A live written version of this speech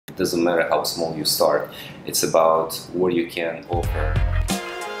doesn't matter how small you start. It's about what you can offer.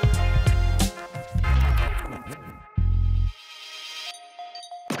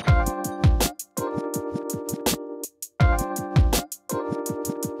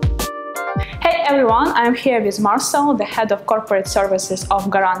 Hey everyone, I'm here with Marcel, the head of corporate services of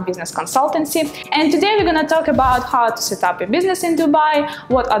Garant Business Consultancy, and today we're going to talk about how to set up a business in Dubai,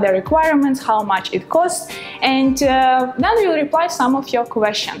 what are the requirements, how much it costs, and then we'll reply some of your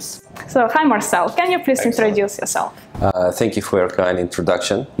questions. So, hi Marcel, can you please introduce yourself? Thank you for your kind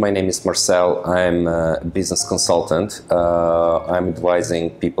introduction. My name is Marcel. I'm a business consultant. I'm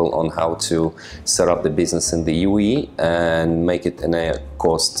advising people on how to set up the business in the UAE and make it in a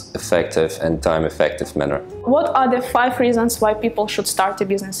cost-effective and time-effective manner. What are the 5 reasons why people should start a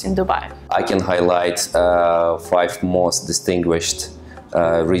business in Dubai? I can highlight 5 most distinguished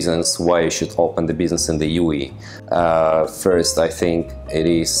reasons why you should open the business in the UAE. First, I think it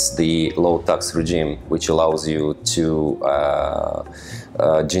is the low tax regime, which allows you to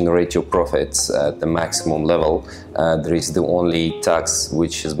generate your profits at the maximum level. There is the only tax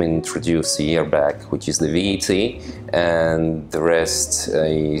which has been introduced a year back, which is the VAT, and the rest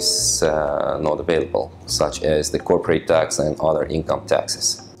is not available, such as the corporate tax and other income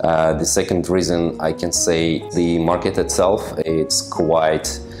taxes. The second reason, I can say the market itself, it's quite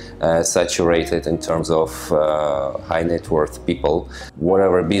saturated in terms of high net worth people.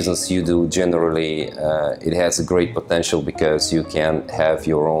 Whatever business you do, generally it has a great potential because you can have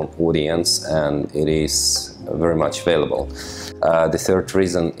your own audience and it is very much available. The third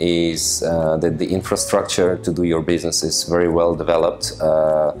reason is that the infrastructure to do your business is very well developed.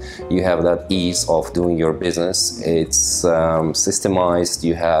 You have that ease of doing your business. It's systemized.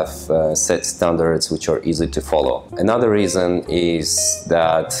 You have set standards which are easy to follow. Another reason is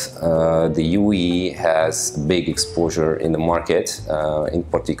that the UAE has big exposure in the market. In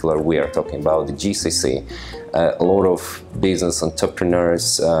particular, we are talking about the GCC. A lot of business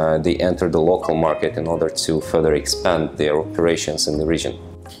entrepreneurs, they enter the local market in order to further expand their operations in the region.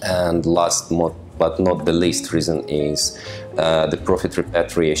 And last but not the least reason is the profit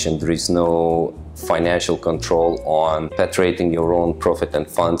repatriation. There is no financial control on repatriating your own profit and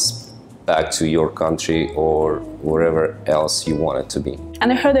funds back to your country or wherever else you want it to be.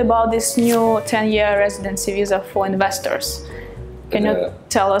 And I heard about this new 10-year residency visa for investors. Can you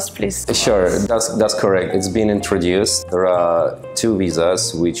tell us, please? Sure, that's correct. It's been introduced. There are 2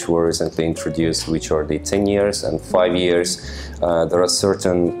 visas which were recently introduced, which are the 10 years and 5 years. There are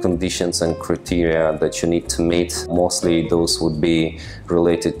certain conditions and criteria that you need to meet. Mostly those would be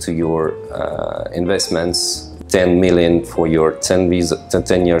related to your investments. 10 million for your 10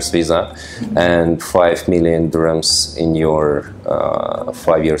 years visa and 5 million dirhams in your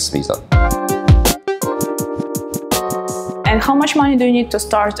 5 years visa. And how much money do you need to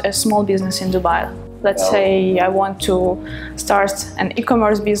start a small business in Dubai? Let's say I want to start an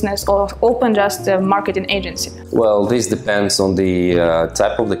e-commerce business or open just a marketing agency. Well, this depends on the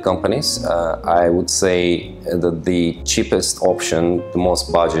type of the companies. I would say that the cheapest option, the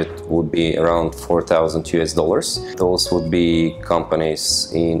most budget, would be around $4,000 US. Those would be companies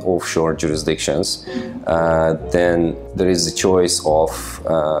in offshore jurisdictions. Then there is the choice of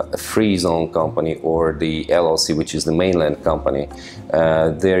a free zone company or the LLC, which is the mainland company.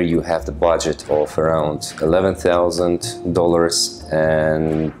 There you have the budget of around $11,000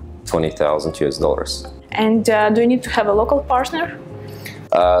 and $20,000 US. And do you need to have a local partner?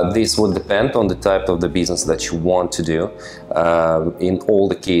 This would depend on the type of the business that you want to do. In all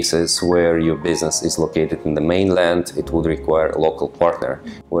the cases where your business is located in the mainland, it would require a local partner,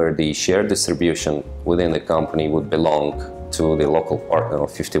 where the share distribution within the company would belong to the local partner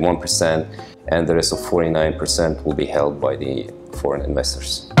of 51%, and the rest of 49% will be held by the foreign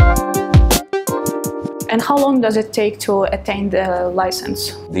investors. And how long does it take to attain the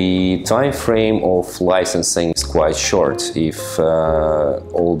license? The time frame of licensing is quite short. If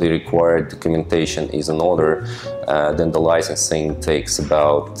all the required documentation is in order, then the licensing takes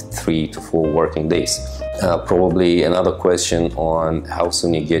about 3 to 4 working days. Probably another question on how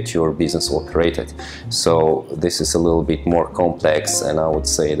soon you get your business operated. So this is a little bit more complex, and I would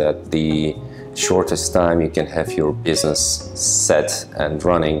say that the shortest time you can have your business set and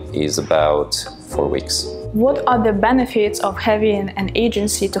running is about 4 weeks. What are the benefits of having an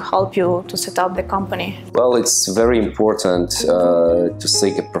agency to help you to set up the company? Well, it's very important to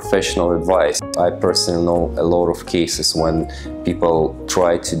seek a professional advice. I personally know a lot of cases when people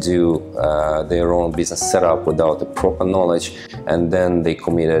try to do their own business setup without the proper knowledge, and then they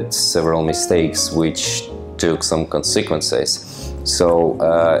committed several mistakes which took some consequences. So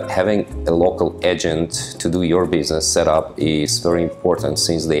having a local agent to do your business setup is very important,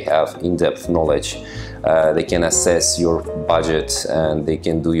 since they have in-depth knowledge. They can assess your budget and they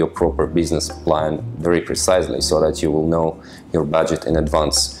can do your proper business plan very precisely, so that you will know your budget in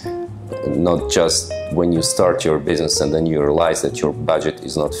advance. Not just when you start your business and then you realize that your budget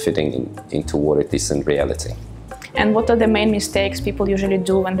is not fitting into what it is in reality. And what are the main mistakes people usually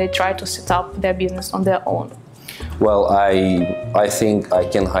do when they try to set up their business on their own? Well, I think I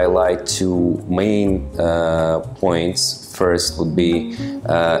can highlight two main points. First would be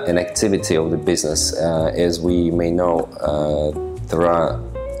an activity of the business. As we may know, there are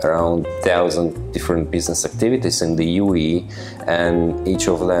around 1,000 different business activities in the UAE, and each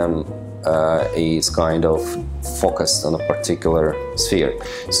of them is kind of focused on a particular sphere.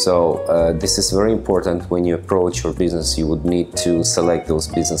 So this is very important. When you approach your business, you would need to select those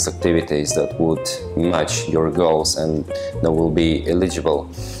business activities that would match your goals and that will be eligible.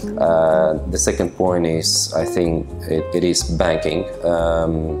 The second point is, I think, it is banking.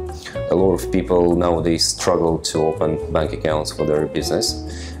 A lot of people nowadays struggle to open bank accounts for their business.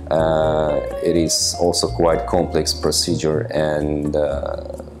 It is also quite complex procedure, and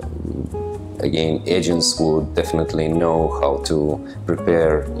again, agents would definitely know how to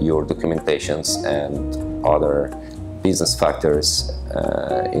prepare your documentations and other business factors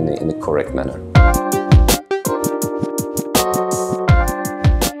in a correct manner.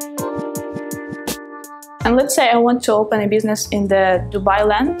 And let's say I want to open a business in the Dubai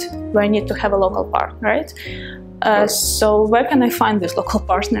land, where I need to have a local partner, right? So where can I find this local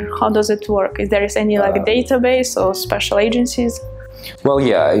partner? How does it work? Is there any database or special agencies? Well,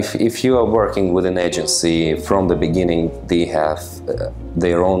 yeah, if you are working with an agency from the beginning, they have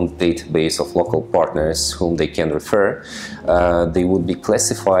their own database of local partners whom they can refer. They would be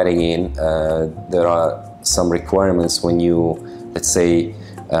classified again. There are some requirements when you, let's say,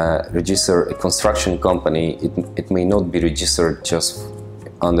 register a construction company. It may not be registered just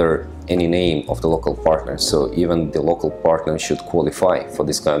under any name of the local partner, so even the local partner should qualify for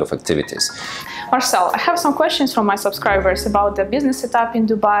this kind of activities. Marcel, I have some questions from my subscribers about the business setup in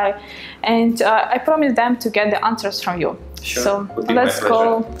Dubai, and I promised them to get the answers from you. Sure. So let's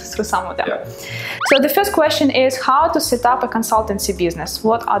go through some of them. Yeah. So the first question is how to set up a consultancy business.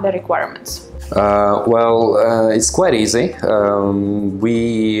 What are the requirements? It's quite easy.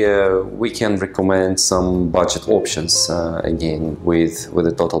 We can recommend some budget options, again with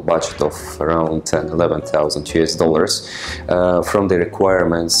a total budget of around 11,000 US dollars. From the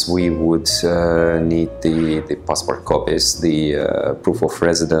requirements, we would need the passport copies, the proof of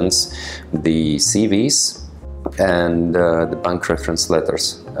residence, the CVs, and the bank reference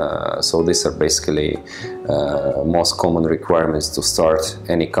letters. So these are basically most common requirements to start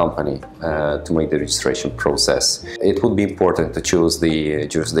any company to make the registration process. It would be important to choose the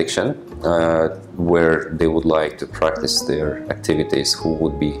jurisdiction where they would like to practice their activities, who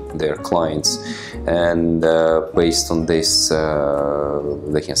would be their clients, and based on this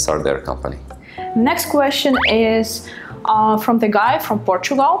they can start their company. Next question is from the guy from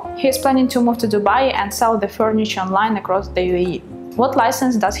Portugal. He's planning to move to Dubai and sell the furniture online across the UAE. What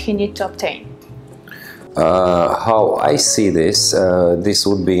license does he need to obtain? How I see this, this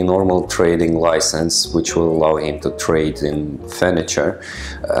would be a normal trading license which will allow him to trade in furniture.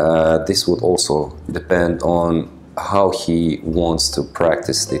 This would also depend on how he wants to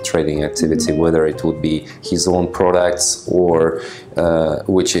practice the trading activity, whether it would be his own products or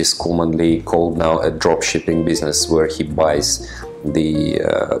which is commonly called now a drop shipping business, where he buys the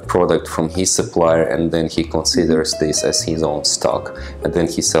product from his supplier and then he considers this as his own stock and then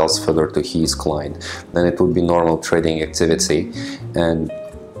he sells further to his client. Then it would be normal trading activity, and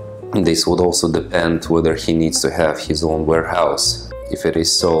this would also depend whether he needs to have his own warehouse. If it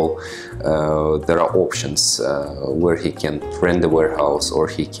is so, there are options where he can rent the warehouse, or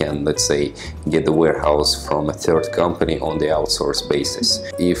he can, let's say, get the warehouse from a third company on the outsource basis.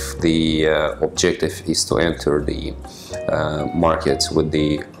 If the objective is to enter the market with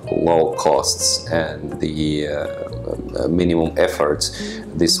the low costs and the minimum efforts,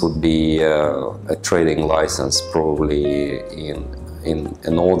 this would be a trading license, probably in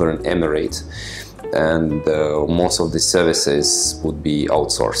a northern emirate. And most of the services would be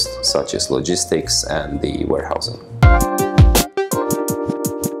outsourced, such as logistics and the warehousing.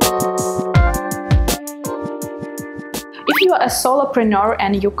 If you are a solopreneur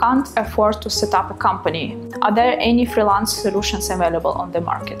and you can't afford to set up a company, are there any freelance solutions available on the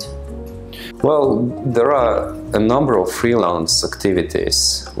market? Well, there are a number of freelance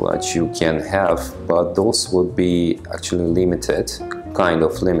activities which you can have, but those would be actually limited kind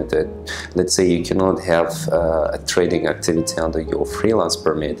of limited. Let's say you cannot have a trading activity under your freelance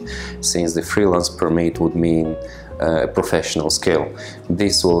permit, since the freelance permit would mean a professional scale.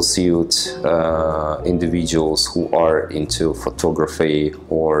 This will suit individuals who are into photography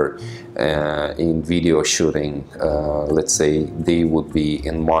or in video shooting. Let's say they would be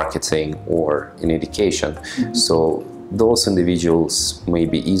in marketing or in education. So those individuals may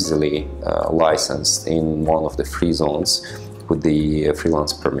be easily licensed in one of the free zones with the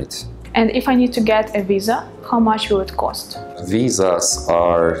freelance permit. And if I need to get a visa, how much will it cost? Visas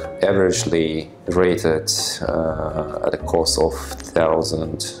are averagely rated at a cost of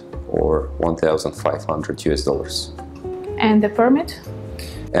 $1,000 or $1,500 US. And the permit?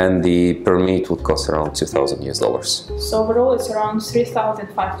 And the permit would cost around $2,000 US. So overall it's around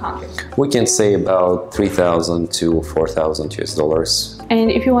 3,500. We can say about $3,000 to $4,000 US. And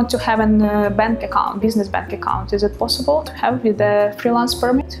if you want to have a bank account, business bank account, is it possible to have with the freelance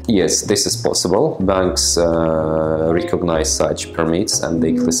permit? Yes, this is possible. Banks recognize such permits and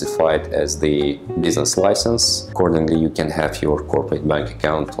they classify it as the business license. Accordingly, you can have your corporate bank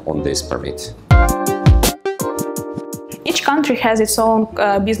account on this permit. Each country has its own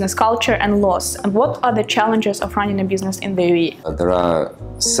business culture and laws. And what are the challenges of running a business in the UAE? There are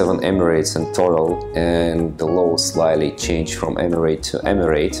 7 emirates in total, and the laws slightly change from emirate to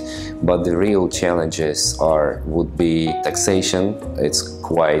emirate, but the real challenges would be taxation. It's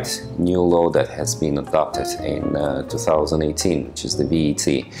quite new law that has been adopted in 2018, which is the VAT.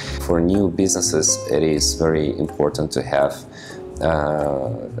 For new businesses, it is very important to have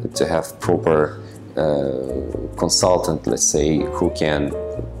proper consultant, let's say, who can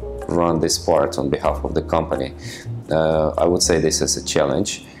run this part on behalf of the company. I would say this is a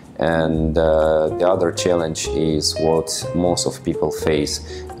challenge, and the other challenge is what most of people face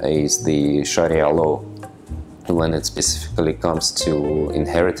is the Sharia law when it specifically comes to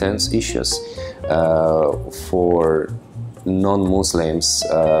inheritance issues. For non-Muslims,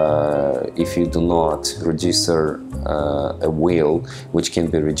 if you do not register a will, which can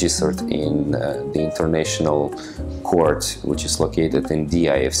be registered in the international court, which is located in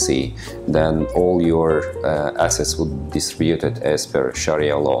DIFC, then all your assets would be distributed as per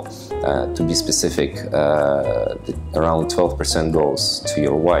Sharia law. To be specific, around 12% goes to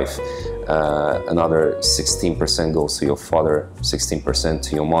your wife, another 16% goes to your father, 16%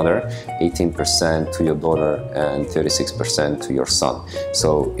 to your mother, 18% to your daughter, and 36% to your son.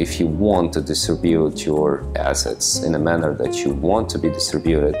 So if you want to distribute your assets in a manner that you want to be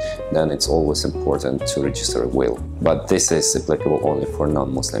distributed, then it's always important to register a will. But this is applicable only for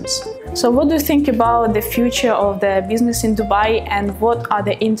non-Muslims. So what do you think about the future of the business in Dubai, and what are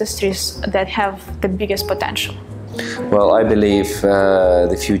the industries that have the biggest potential? Well, I believe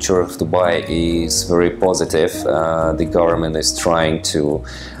the future of Dubai is very positive. The government is trying to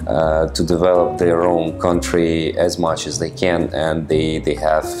develop their own country as much as they can, and they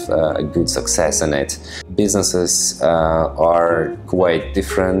have a good success in it. Businesses are quite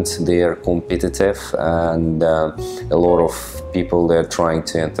different, they are competitive, and a lot of people they're trying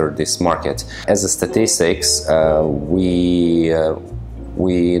to enter this market. As a statistics,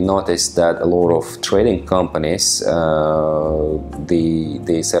 we noticed that a lot of trading companies,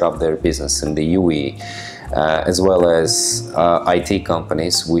 they set up their business in the UAE, as well as IT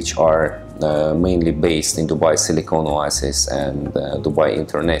companies, which are mainly based in Dubai Silicon Oasis and Dubai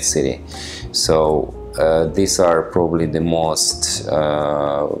Internet City. So these are probably the most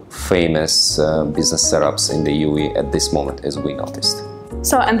famous business setups in the UAE at this moment, as we noticed.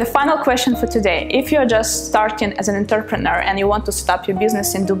 So, and the final question for today, if you're just starting as an entrepreneur and you want to start up your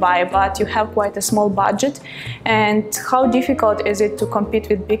business in Dubai, but you have quite a small budget, and how difficult is it to compete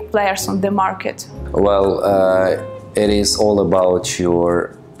with big players on the market? Well, it is all about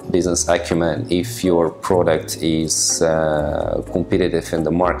your business acumen. If your product is competitive in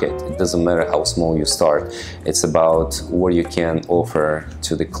the market, it doesn't matter how small you start. It's about what you can offer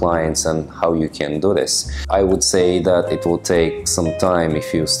to the clients and how you can do this. I would say that it will take some time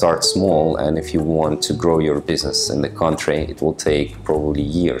if you start small, and if you want to grow your business in the country, it will take probably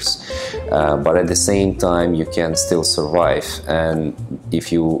years. But at the same time, you can still survive, and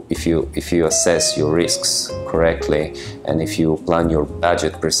if you assess your risks correctly, and if you plan your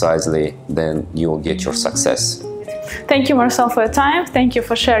budget precisely, then you will get your success. Thank you, Marcel, for your time. Thank you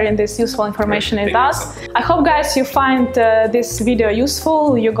for sharing this useful information with us. I hope, guys, you find this video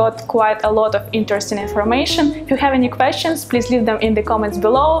useful. You got quite a lot of interesting information. If you have any questions, please leave them in the comments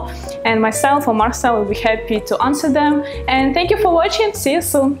below, and myself or Marcel will be happy to answer them. And thank you for watching. See you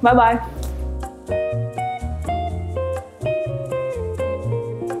soon. Bye-bye.